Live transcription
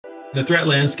The threat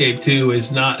landscape too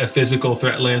is not a physical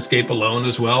threat landscape alone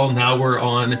as well. Now we're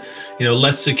on,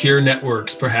 less secure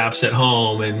networks perhaps at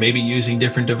home and maybe using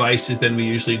different devices than we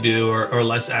usually do or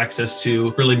less access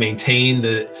to really maintain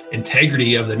the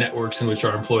integrity of the networks in which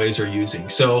our employees are using.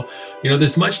 So,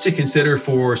 there's much to consider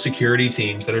for security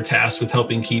teams that are tasked with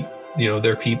helping keep,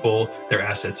 their people, their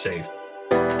assets safe.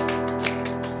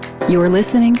 You're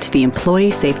listening to the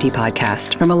Employee Safety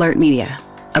Podcast from Alert Media,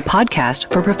 a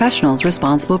podcast for professionals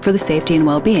responsible for the safety and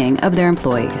well-being of their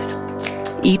employees.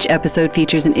 Each episode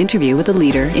features an interview with a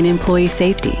leader in employee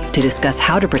safety to discuss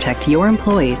how to protect your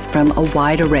employees from a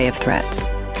wide array of threats,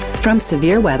 from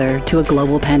severe weather to a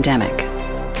global pandemic.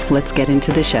 Let's get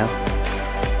into the show.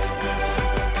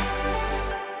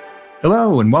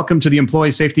 Hello, and welcome to the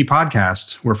Employee Safety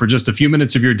Podcast, where for just a few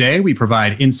minutes of your day, we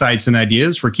provide insights and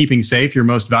ideas for keeping safe your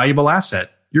most valuable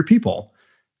asset, your people.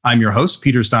 I'm your host,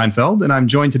 Peter Steinfeld, and I'm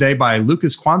joined today by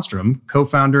Lucas Quanstrom,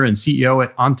 co-founder and CEO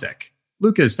at Ontic.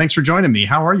 Lucas, thanks for joining me.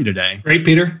 How are you today? Great,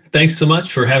 Peter. Thanks so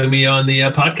much for having me on the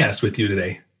podcast with you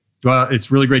today. Well, it's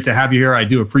really great to have you here. I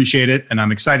do appreciate it, and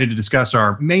I'm excited to discuss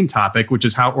our main topic, which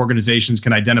is how organizations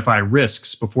can identify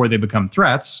risks before they become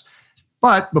threats.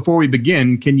 But before we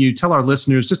begin, can you tell our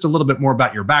listeners just a little bit more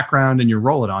about your background and your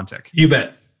role at Ontic? You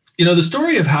bet. The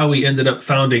story of how we ended up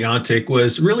founding Ontic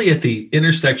was really at the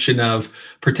intersection of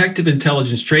protective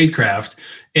intelligence tradecraft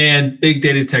and big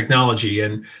data technology.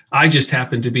 And I just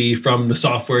happened to be from the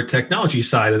software technology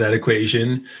side of that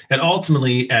equation. And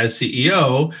ultimately, as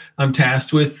CEO, I'm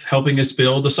tasked with helping us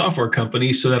build a software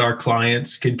company so that our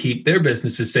clients can keep their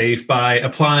businesses safe by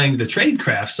applying the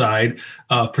tradecraft side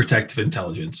of protective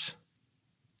intelligence.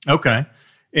 Okay.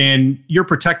 And your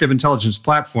protective intelligence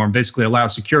platform basically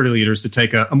allows security leaders to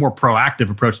take a more proactive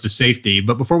approach to safety.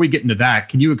 But before we get into that,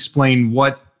 can you explain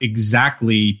what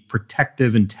exactly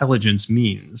protective intelligence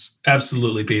means?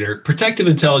 Absolutely, Peter. Protective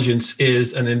intelligence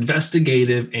is an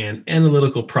investigative and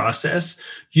analytical process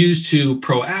used to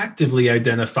proactively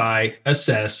identify,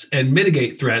 assess, and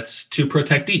mitigate threats to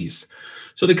protectees.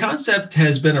 So the concept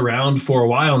has been around for a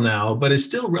while now, but is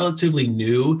still relatively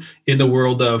new in the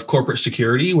world of corporate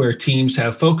security, where teams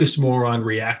have focused more on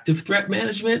reactive threat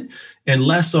management and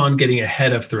less on getting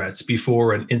ahead of threats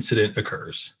before an incident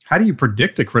occurs. How do you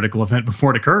predict a critical event before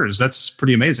it occurs? That's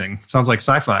pretty amazing. Sounds like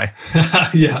sci-fi.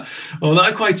 Yeah, well,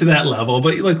 not quite to that level,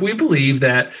 but we believe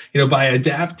that by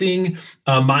adapting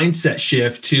a mindset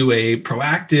shift to a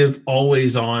proactive,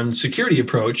 always-on security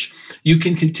approach, you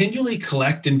can continually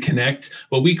collect and connect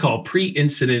what we call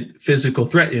pre-incident physical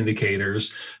threat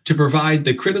indicators to provide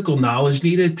the critical knowledge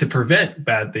needed to prevent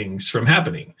bad things from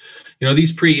happening.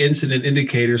 These pre-incident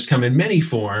indicators come in many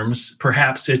forms.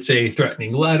 Perhaps it's a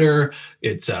threatening letter,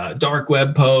 it's a dark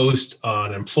web post,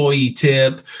 an employee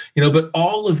tip, but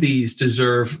all of these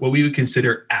deserve what we would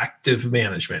consider active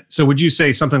management. So would you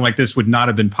say something like this would not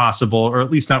have been possible, or at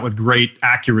least not with great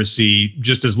accuracy,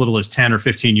 just as little as 10 or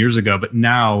 15 years ago, but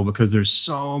now because there's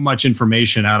so much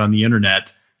information out on the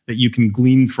internet that you can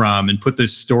glean from and put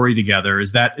this story together?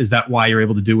 Is that why you're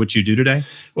able to do what you do today?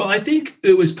 Well, I think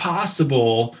it was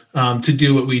possible to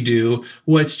do what we do.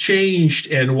 What's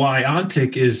changed and why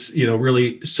Ontic is,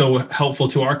 really so helpful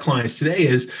to our clients today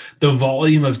is the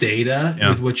volume of data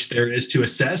with which there is to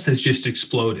assess has just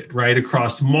exploded, right,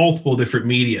 across multiple different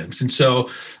mediums. And so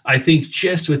I think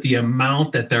just with the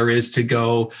amount that there is to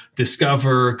go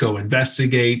discover, go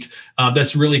investigate,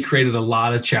 that's really created a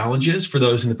lot of challenges for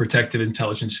those in the protective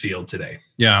intelligence field today.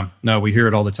 Yeah, no, we hear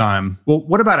it all the time. Well,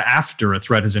 what about after a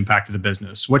threat has impacted a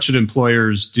business? What should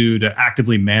employers do to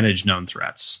actively manage known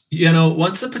threats?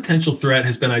 Once a potential threat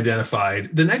has been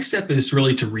identified, the next step is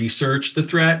really to research the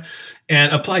threat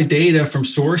and apply data from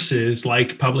sources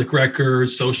like public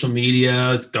records, social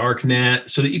media, darknet,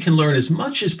 so that you can learn as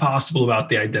much as possible about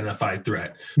the identified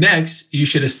threat. Next, you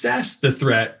should assess the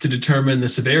threat to determine the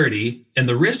severity and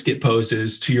the risk it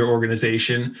poses to your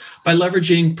organization by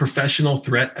leveraging professional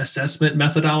threat assessment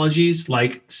methodologies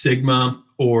like Sigma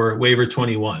or Waiver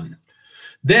 21.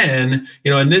 Then,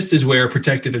 and this is where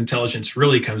protective intelligence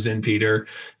really comes in, Peter,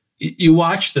 you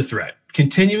watch the threat,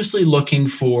 continuously looking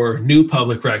for new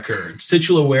public records,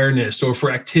 situational awareness, or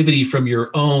for activity from your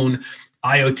own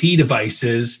IoT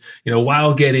devices,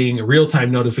 while getting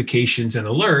real-time notifications and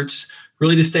alerts,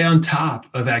 really to stay on top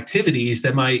of activities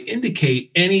that might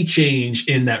indicate any change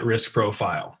in that risk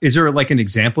profile. Is there like an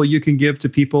example you can give to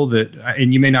people that,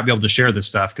 and you may not be able to share this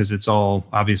stuff because it's all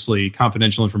obviously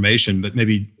confidential information, but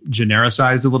maybe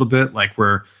genericized a little bit, like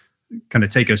where kind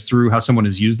of take us through how someone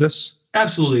has used this?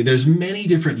 Absolutely. There's many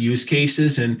different use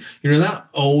cases and, not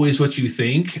always what you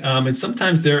think. And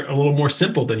sometimes they're a little more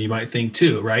simple than you might think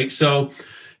too, right? So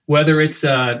whether it's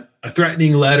a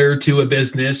threatening letter to a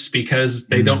business because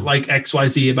they don't like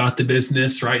XYZ about the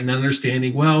business, right? And then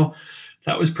understanding, well,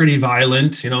 that was pretty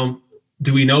violent.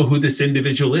 Do we know who this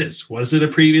individual is? Was it a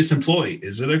previous employee?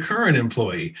 Is it a current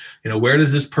employee? Where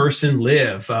does this person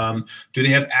live? Do they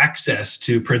have access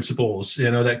to principals,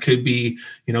 that could be,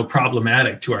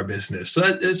 problematic to our business? So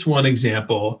that is one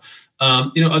example.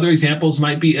 Other examples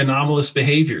might be anomalous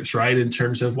behaviors, right? In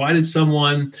terms of why did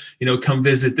someone, come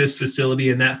visit this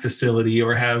facility and that facility,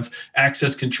 or have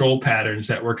access control patterns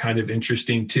that were kind of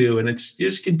interesting too. And it's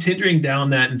just continuing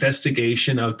down that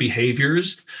investigation of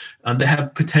behaviors that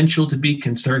have potential to be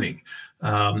concerning.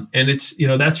 And it's,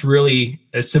 that's really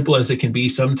as simple as it can be.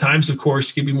 Sometimes, of course,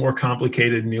 it can be more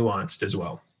complicated and nuanced as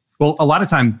well. Well, a lot of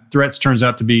time threats turns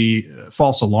out to be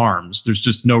false alarms. There's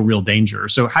just no real danger.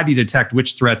 So how do you detect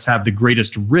which threats have the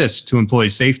greatest risk to employee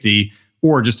safety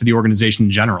or just to the organization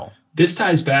in general? This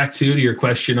ties back to your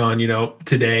question on,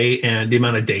 today and the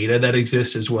amount of data that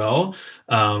exists as well,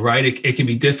 right? It can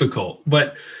be difficult,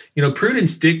 but,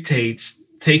 prudence dictates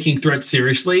taking threats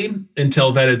seriously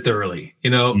until vetted thoroughly,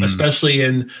 especially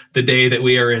in the day that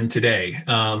we are in today.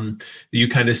 You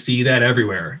kind of see that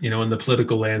everywhere, in the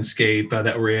political landscape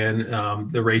that we're in,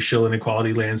 the racial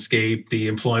inequality landscape, the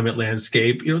employment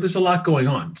landscape, there's a lot going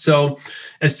on. So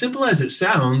as simple as it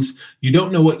sounds, you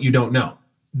don't know what you don't know.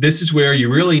 This is where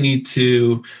you really need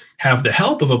to have the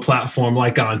help of a platform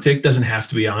like Ontic. Doesn't have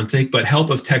to be Ontic, but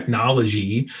help of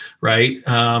technology, right?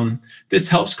 This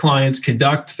helps clients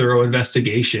conduct thorough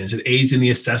investigations. It aids in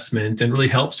the assessment and really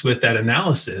helps with that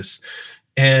analysis.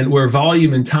 And where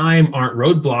volume and time aren't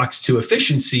roadblocks to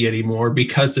efficiency anymore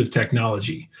because of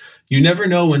technology. You never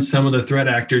know when some of the threat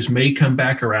actors may come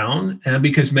back around,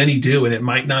 because many do, and it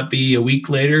might not be a week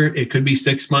later. It could be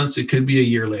 6 months. It could be a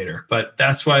year later. But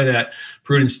that's why that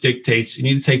prudence dictates you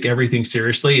need to take everything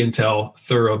seriously until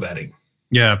thorough vetting.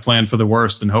 Yeah, plan for the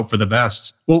worst and hope for the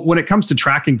best. Well, when it comes to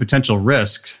tracking potential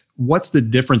risk, what's the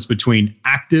difference between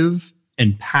active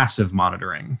and passive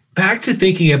monitoring? Back to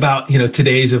thinking about,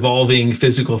 today's evolving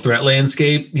physical threat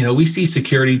landscape, we see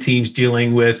security teams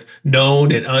dealing with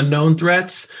known and unknown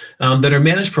threats that are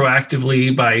managed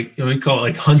proactively by, we call it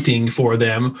like hunting for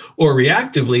them, or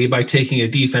reactively by taking a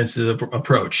defensive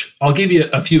approach. I'll give you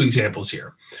a few examples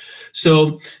here.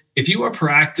 So if you are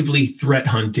proactively threat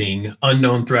hunting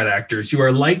unknown threat actors, you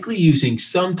are likely using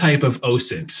some type of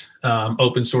OSINT,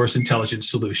 open source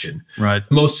intelligence solution. Right.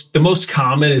 The most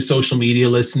common is social media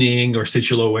listening or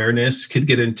situational awareness, could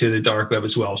get into the dark web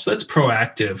as well. So that's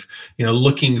proactive,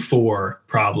 looking for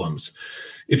problems.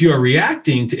 If you are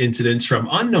reacting to incidents from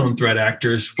unknown threat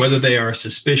actors, whether they are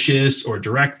suspicious or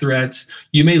direct threats,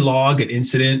 you may log an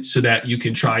incident so that you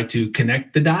can try to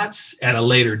connect the dots at a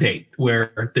later date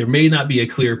where there may not be a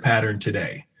clear pattern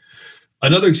today.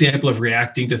 Another example of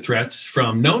reacting to threats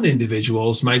from known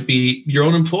individuals might be your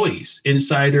own employees,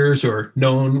 insiders, or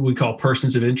known, we call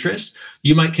persons of interest.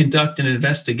 You might conduct an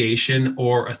investigation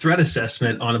or a threat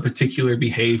assessment on a particular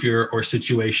behavior or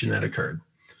situation that occurred.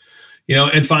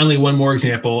 And finally, one more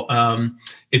example,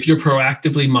 if you're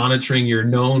proactively monitoring your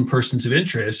known persons of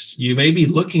interest, you may be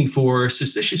looking for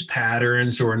suspicious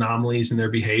patterns or anomalies in their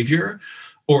behavior,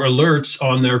 or alerts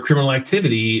on their criminal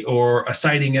activity, or a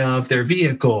sighting of their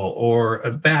vehicle, or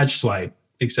a badge swipe,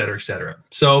 et cetera, et cetera.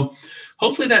 So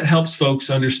hopefully that helps folks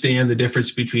understand the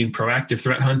difference between proactive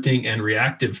threat hunting and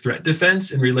reactive threat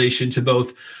defense in relation to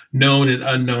both known and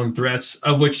unknown threats,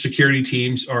 of which security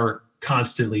teams are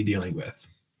constantly dealing with.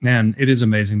 Man, it is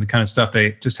amazing the kind of stuff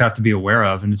they just have to be aware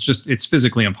of. And it's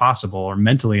physically impossible or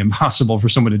mentally impossible for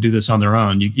someone to do this on their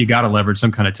own. You got to leverage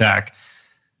some kind of tech.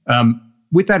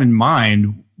 With that in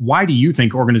mind, why do you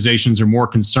think organizations are more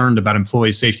concerned about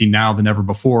employee safety now than ever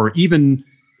before, even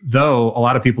though a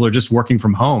lot of people are just working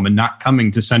from home and not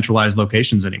coming to centralized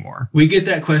locations anymore? We get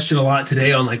that question a lot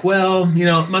today on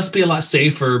it must be a lot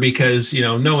safer because,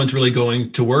 no one's really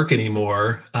going to work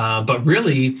anymore. But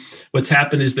really what's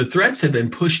happened is the threats have been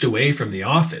pushed away from the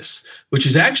office, which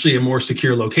is actually a more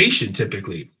secure location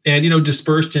typically, and,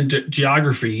 dispersed into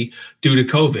geography due to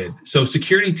COVID. So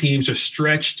security teams are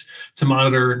stretched to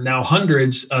monitor now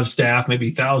hundreds of staff, maybe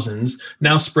thousands,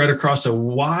 now spread across a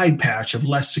wide patch of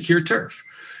less secure turf.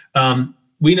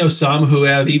 We know some who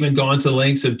have even gone to the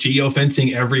lengths of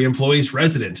geofencing every employee's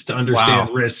residence to understand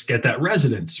risk at that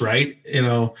residence, right?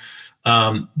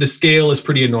 The scale is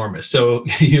pretty enormous. So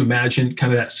you imagine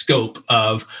kind of that scope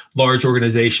of large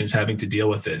organizations having to deal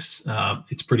with this.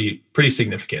 It's pretty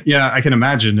significant. Yeah, I can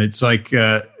imagine. It's like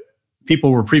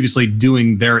people were previously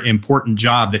doing their important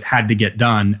job that had to get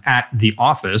done at the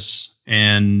office.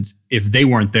 And if they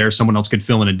weren't there, someone else could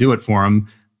fill in and do it for them.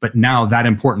 But now that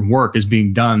important work is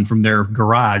being done from their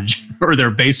garage or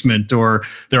their basement or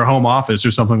their home office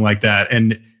or something like that.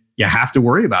 And you have to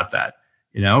worry about that.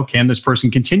 Can this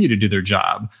person continue to do their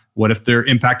job? What if they're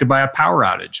impacted by a power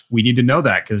outage? We need to know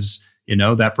that because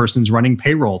that person's running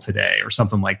payroll today or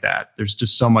something like that. There's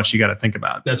just so much you got to think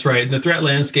about. That's right. And the threat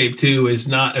landscape too is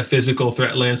not a physical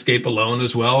threat landscape alone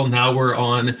as well. Now we're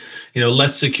on,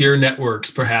 less secure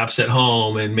networks perhaps at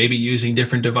home and maybe using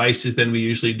different devices than we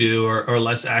usually do or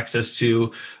less access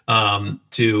to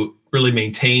really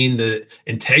maintain the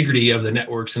integrity of the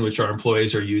networks in which our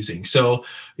employees are using. So,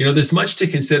 there's much to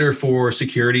consider for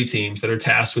security teams that are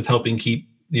tasked with helping keep,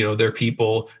 their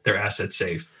people, their assets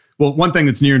safe. Well, one thing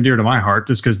that's near and dear to my heart,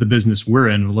 just because the business we're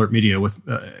in, Alert Media with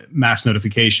mass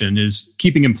notification, is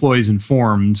keeping employees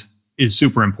informed is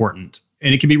super important.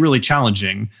 And it can be really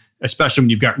challenging, especially when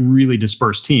you've got really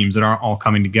dispersed teams that aren't all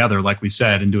coming together, like we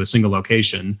said, into a single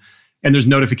location. And there's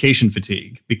notification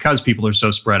fatigue because people are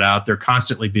so spread out. They're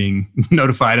constantly being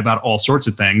notified about all sorts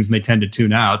of things and they tend to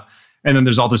tune out. And then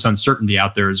there's all this uncertainty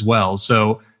out there as well.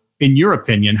 So in your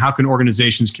opinion, how can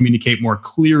organizations communicate more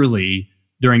clearly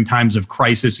during times of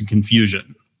crisis and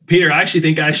confusion? Peter, I actually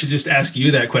think I should just ask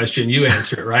you that question. You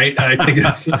answer it, right? I think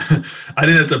that's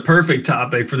a perfect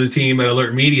topic for the team at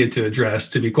Alert Media to address,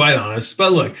 to be quite honest.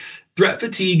 But look, threat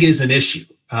fatigue is an issue,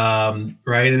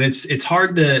 right? And it's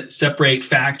hard to separate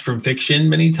fact from fiction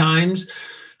many times.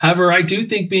 However, I do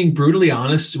think being brutally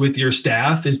honest with your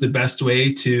staff is the best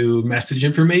way to message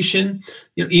information,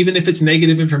 even if it's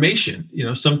negative information.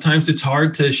 Sometimes it's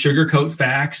hard to sugarcoat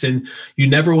facts, and you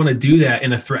never want to do that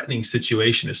in a threatening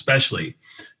situation, especially.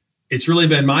 It's really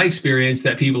been my experience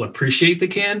that people appreciate the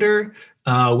candor.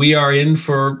 We are in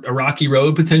for a rocky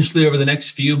road potentially over the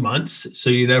next few months, so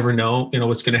you never know,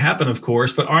 what's going to happen, of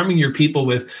course. But arming your people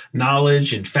with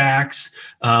knowledge and facts,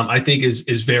 I think,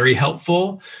 is very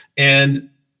helpful. And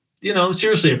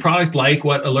seriously, a product like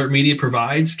what Alert Media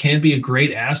provides can be a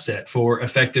great asset for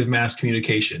effective mass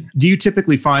communication. Do you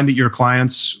typically find that your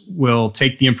clients will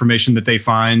take the information that they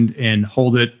find and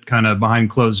hold it kind of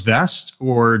behind closed vest?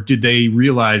 Or did they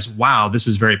realize, wow, this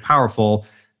is very powerful?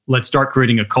 Let's start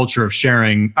creating a culture of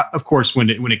sharing, of course, when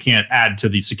it can't add to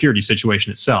the security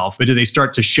situation itself. But do they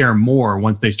start to share more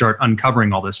once they start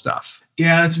uncovering all this stuff?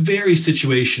 Yeah, it's very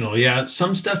situational. Yeah,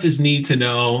 some stuff is need to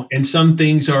know, and some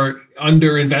things are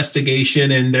under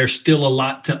investigation, and there's still a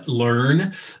lot to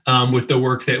learn with the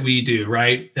work that we do,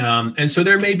 right? And so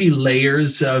there may be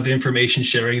layers of information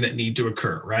sharing that need to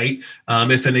occur, right?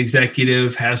 If an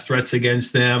executive has threats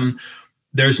against them,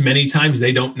 there's many times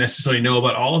they don't necessarily know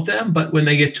about all of them, but when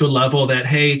they get to a level that,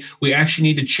 hey, we actually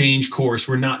need to change course,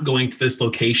 we're not going to this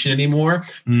location anymore,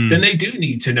 then they do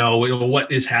need to know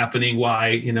what is happening,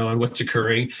 why, and what's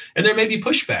occurring. And there may be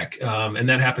pushback, and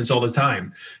that happens all the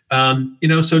time.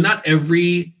 So not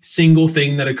every single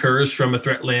thing that occurs from a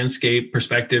threat landscape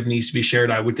perspective needs to be shared,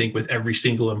 I would think, with every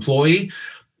single employee.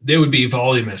 They would be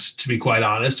voluminous, to be quite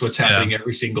honest, what's happening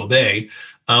every single day.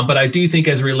 But I do think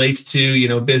as it relates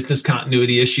to, business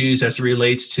continuity issues, as it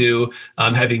relates to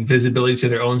having visibility to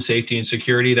their own safety and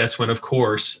security, that's when, of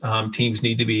course, teams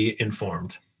need to be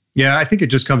informed. Yeah, I think it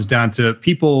just comes down to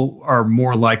people are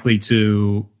more likely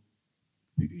to,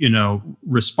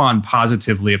 respond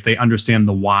positively if they understand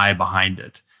the why behind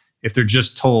it. If they're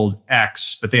just told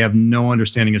X, but they have no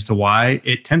understanding as to why,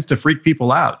 it tends to freak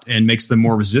people out and makes them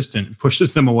more resistant and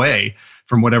pushes them away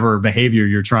from whatever behavior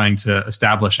you're trying to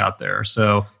establish out there.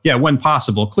 So yeah, when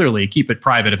possible, clearly keep it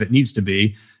private if it needs to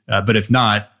be. But if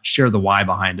not, share the why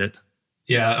behind it.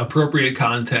 Yeah, appropriate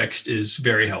context is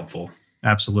very helpful.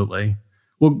 Absolutely.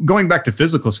 Well, going back to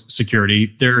physical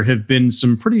security, there have been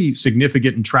some pretty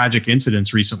significant and tragic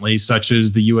incidents recently, such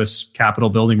as the U.S. Capitol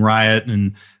building riot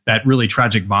and that really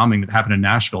tragic bombing that happened in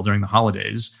Nashville during the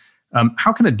holidays.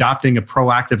 How can adopting a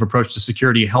proactive approach to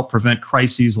security help prevent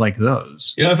crises like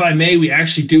those? If I may, we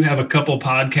actually do have a couple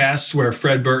podcasts where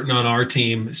Fred Burton on our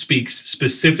team speaks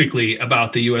specifically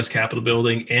about the U.S. Capitol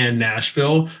building and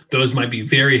Nashville. Those might be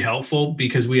very helpful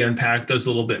because we unpack those a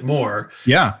little bit more.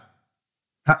 Yeah.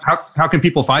 How can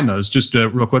people find those? Just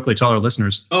real quickly, tell our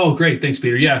listeners. Oh, great. Thanks,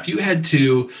 Peter. Yeah, if you head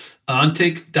to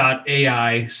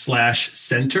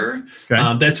ontic.ai/center,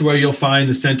 that's where you'll find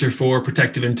the Center for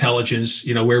Protective Intelligence,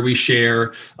 where we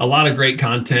share a lot of great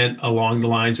content along the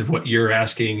lines of what you're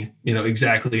asking,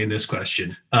 exactly in this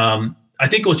question. I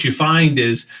think what you find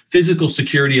is physical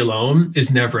security alone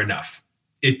is never enough.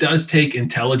 It does take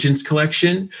intelligence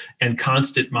collection and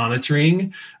constant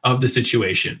monitoring of the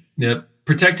situation.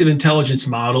 Protective intelligence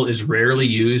model is rarely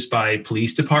used by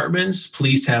police departments.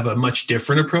 Police have a much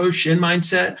different approach and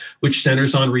mindset, which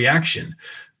centers on reaction.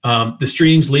 The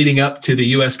streams leading up to the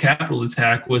U.S. Capitol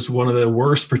attack was one of the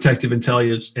worst protective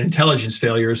intelligence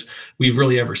failures we've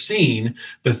really ever seen.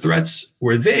 The threats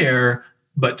were there,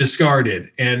 but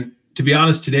discarded. And to be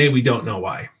honest, today, we don't know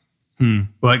why.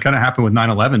 Well, it kind of happened with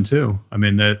 9/11 too. I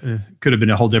mean, that could have been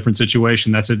a whole different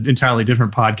situation. That's an entirely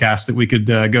different podcast that we could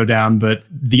go down, but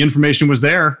the information was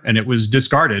there and it was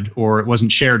discarded or it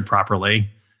wasn't shared properly.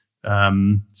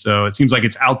 So it seems like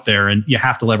it's out there and you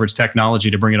have to leverage technology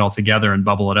to bring it all together and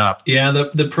bubble it up. Yeah,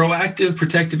 the proactive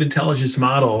protective intelligence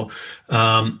model,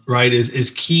 right,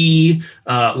 is key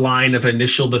line of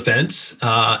initial defense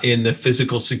in the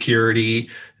physical security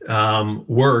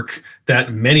work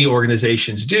that many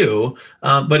organizations do.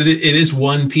 But it is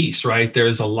one piece, right?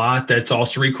 There's a lot that's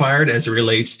also required as it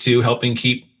relates to helping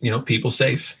keep, people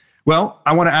safe. Well,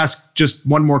 I want to ask just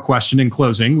one more question in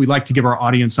closing. We'd like to give our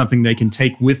audience something they can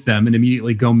take with them and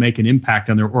immediately go make an impact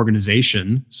on their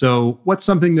organization. So what's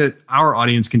something that our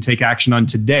audience can take action on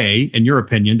today, in your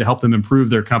opinion, to help them improve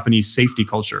their company's safety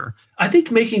culture? I think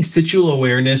making situational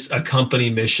awareness a company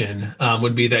mission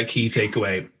would be that key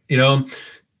takeaway.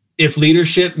 If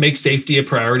leadership makes safety a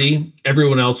priority,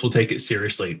 everyone else will take it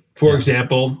seriously. For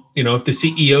example, if the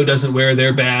CEO doesn't wear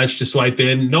their badge to swipe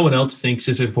in, no one else thinks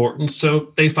it's important,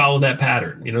 so they follow that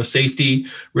pattern. Safety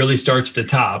really starts at the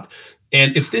top.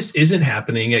 And if this isn't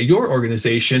happening at your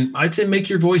organization, I'd say make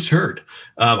your voice heard.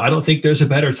 I don't think there's a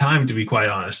better time, to be quite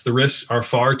honest. The risks are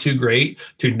far too great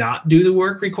to not do the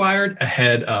work required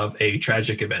ahead of a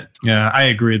tragic event. Yeah, I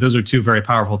agree. Those are two very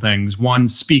powerful things. One,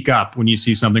 speak up when you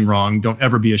see something wrong. Don't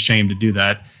ever be ashamed to do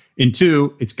that. And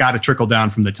two, it's got to trickle down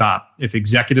from the top. If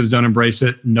executives don't embrace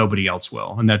it, nobody else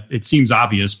will. And that it seems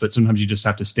obvious, but sometimes you just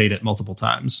have to state it multiple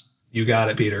times. You got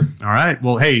it, Peter. All right.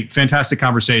 Well, hey, fantastic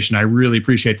conversation. I really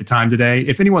appreciate the time today.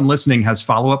 If anyone listening has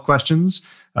follow-up questions,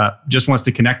 just wants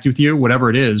to connect with you, whatever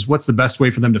it is, what's the best way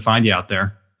for them to find you out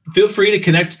there? Feel free to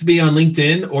connect with me on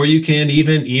LinkedIn, or you can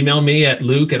even email me at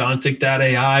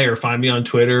luke@ontic.ai or find me on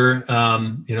Twitter.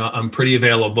 I'm pretty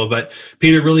available. But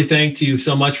Peter, really thank you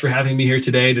so much for having me here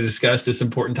today to discuss this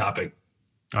important topic.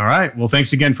 All right. Well,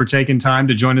 thanks again for taking time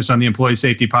to join us on the Employee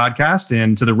Safety Podcast.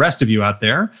 And to the rest of you out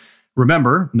there,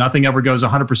 remember, nothing ever goes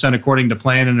 100% according to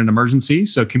plan in an emergency,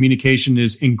 so communication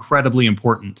is incredibly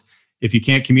important. If you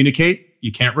can't communicate,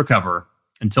 you can't recover.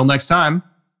 Until next time.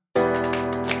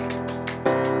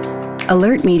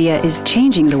 Alert Media is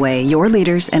changing the way your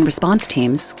leaders and response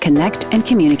teams connect and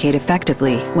communicate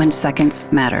effectively when seconds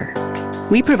matter.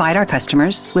 We provide our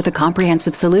customers with a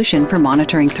comprehensive solution for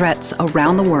monitoring threats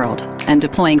around the world and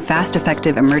deploying fast,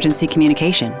 effective emergency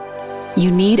communication. You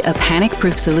need a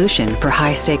panic-proof solution for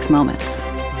high-stakes moments.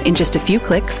 In just a few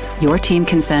clicks, your team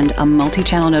can send a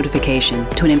multi-channel notification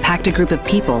to an impacted group of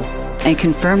people and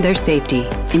confirm their safety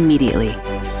immediately.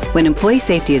 When employee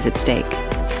safety is at stake,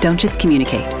 don't just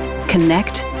communicate.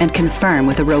 Connect and confirm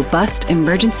with a robust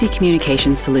emergency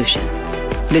communications solution.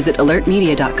 Visit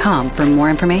alertmedia.com for more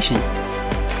information.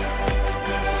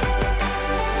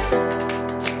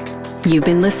 You've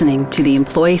been listening to the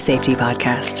Employee Safety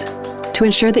Podcast. To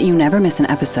ensure that you never miss an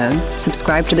episode,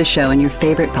 subscribe to the show in your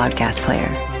favorite podcast player.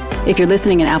 If you're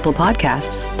listening in Apple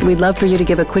Podcasts, we'd love for you to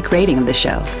give a quick rating of the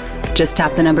show. Just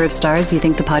tap the number of stars you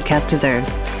think the podcast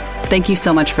deserves. Thank you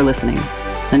so much for listening.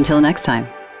 Until next time.